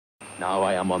Now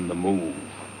I am on the move.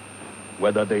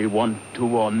 Whether they want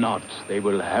to or not, they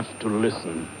will have to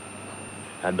listen.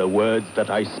 And the words that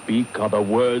I speak are the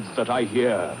words that I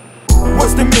hear.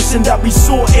 What's the mission that we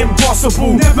saw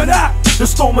impossible? Never that. The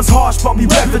storm was harsh, but we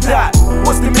weathered that.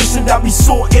 What's the mission that we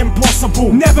saw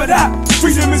impossible? Never that.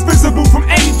 Freedom is visible from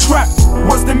any trap.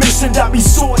 What's the mission that we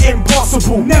saw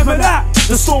impossible? Never that.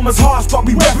 The storm was harsh, but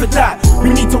we weathered that. We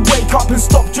need to wake up and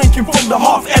stop drinking from the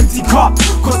half-empty cup,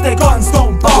 cause their guns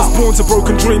don't bust. I was born to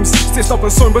broken dreams, stitched up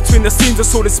and sewn between the seams. I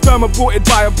saw this sperm aborted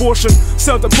by abortion.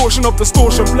 Served a portion of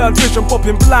distortion, blurred vision,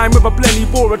 popping blind with a blenny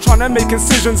borer, trying to make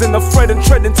incisions in the thread and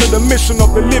tread into the mission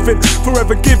of the living.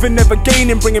 Forever giving, never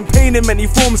gaining, bringing pain in many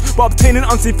forms, but obtaining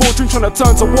unseen fortune, trying to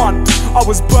turn to one. I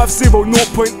was birth 0,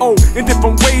 0.0 in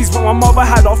different ways, but my mother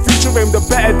had our future aimed at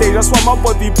better days. That's why my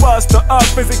body burst to earth,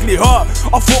 physically hurt.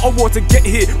 I fought a war to get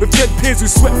here, with dead peers who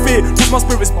sweat fear, with my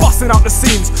spirits busting out the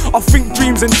seams. I think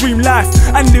dreams and dream life,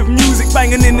 and live music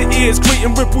banging in the ears,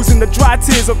 creating ripples in the dry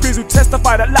tears of peers who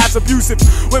testify that life's abusive.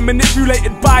 When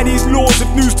manipulated by these laws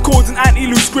of noosed chords and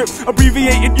anti-loose script,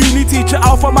 abbreviated uni teacher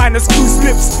alpha minus screw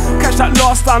slips. Catch that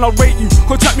last line, I'll rate you.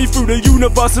 Contract me through the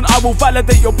universe and I will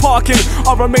validate your parking.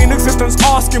 I remain existence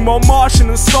asking while marching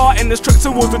and starting this trek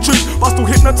towards the truth, but still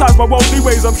hypnotized by worldly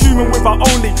ways. I'm human without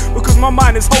only, because my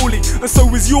mind is holy, and so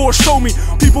is yours. Show me,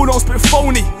 people don't spit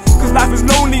phony, cause life is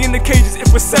lonely in the cages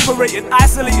if we're separated,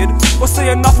 isolated, or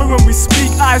saying nothing when we speak,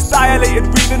 eyes dilated,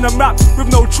 reading a map with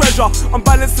no treasure. I'm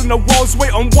balancing the world's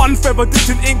weight on one feather dipped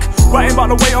in ink, writing about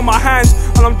the weight on my hands,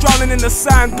 and I'm drowning in the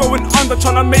sand, going under,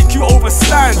 trying to make you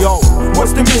overstand. Yo,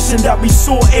 what's the mission that we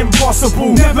saw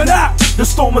impossible? Never that. The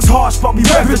storm was harsh, but we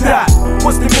weathered that.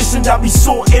 What's the mission that we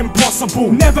saw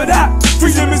impossible? Never that.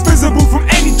 Freedom is visible from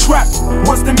any trap.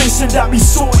 What's the mission that we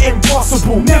saw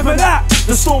impossible? Never that.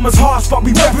 The storm was harsh, but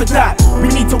we weathered that. We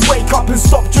need to wake up and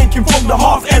stop drinking from the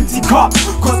half-empty cup,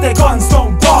 cause their guns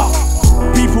don't bark.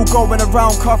 People going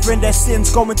around covering their sins,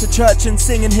 going to church and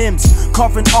singing hymns,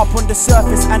 covering up on the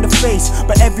surface and the face,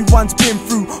 but everyone's been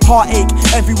through heartache,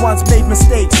 everyone's made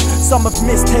mistakes. Some have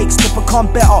mistakes to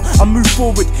become better and move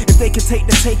forward. If they could take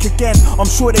the take again, I'm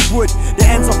sure they would. The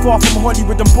ends are far from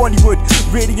Hollywood and Bollywood.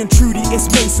 Really and truly, it's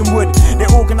Masonwood.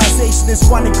 Their organization is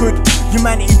running good.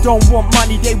 Humanity don't want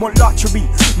money, they want luxury.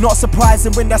 Not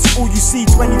surprising when that's all you see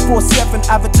 24/7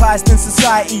 advertised in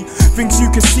society. Things you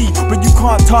can see, but you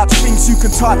can't touch. Things you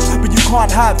can touch, but you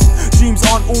can't have. Dreams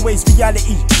aren't always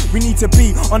reality. We need to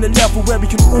be on a level where we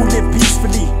can all live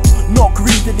peacefully, not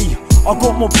greedily. I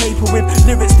got more paper with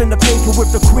lyrics than the paper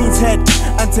with the Queen's head,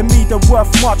 and to me they're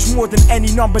worth much more than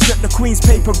any number that the Queen's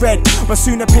paper read. But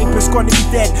soon the paper's gonna be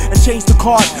dead and change the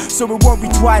card, so it won't be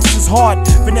twice as hard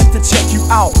for them to check you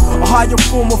out. A higher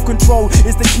form of control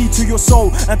is the key to your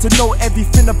soul, and to know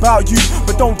everything about you,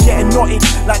 but don't get knotted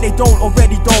like they don't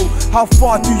already know. How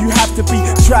far do you have to be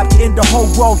trapped in? The whole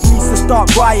world needs to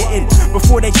start rioting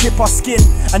before they chip our skin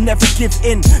and never give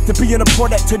in to being a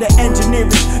product to the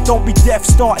engineering. Don't be deaf,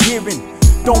 start hearing.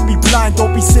 Don't be blind,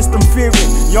 don't be system fearing.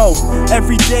 Yo,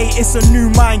 every day it's a new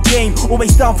mind game.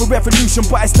 Always down for revolution,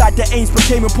 but it's like the aims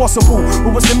became impossible.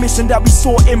 What was the mission that we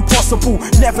saw impossible?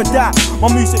 Never that.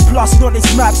 My music plus knowledge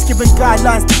maps, giving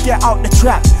guidelines to get out the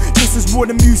trap. This is more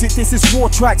than music, this is war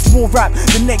tracks, more rap.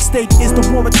 The next stage is the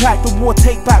war attack, the war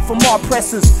take back from our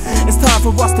oppressors. It's time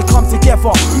for us to come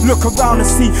together. Look around and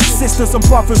see sisters and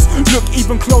brothers. Look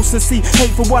even closer, see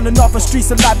hate for one another. Streets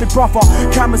alive, big brother.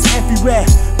 Cameras everywhere.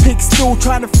 Pigs still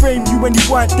trying to frame you when you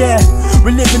weren't there.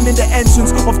 We're living in the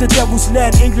entrance of the devil's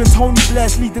lair. England's Tony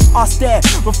Blair's leading us there.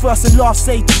 But first and last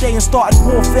saved the day and started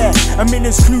warfare. And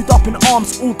millions clued up in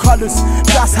arms, all colours.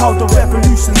 That's how the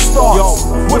revolution starts.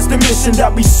 Yo, what's the mission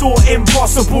that we saw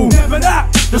impossible? Never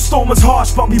that. The storm was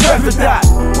harsh, but we weathered that.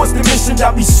 What's the mission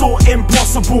that we saw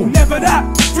impossible? Never that.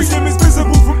 Freedom is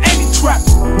visible from any trap.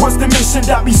 What's the mission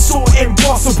that we saw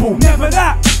impossible? Never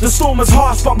that. The storm was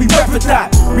harsh, but we weathered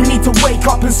that. We need to wake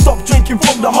up and stop drinking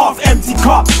from the half-empty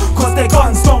cup, cause their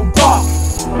guns don't bark.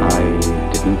 I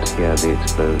didn't hear the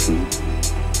explosion.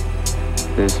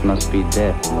 This must be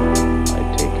death,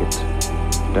 I take it.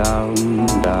 Down,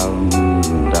 down,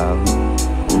 down.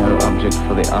 No object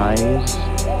for the eyes,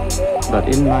 but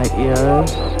in my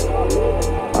ears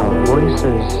are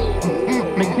voices.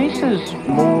 Make this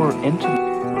more intimate.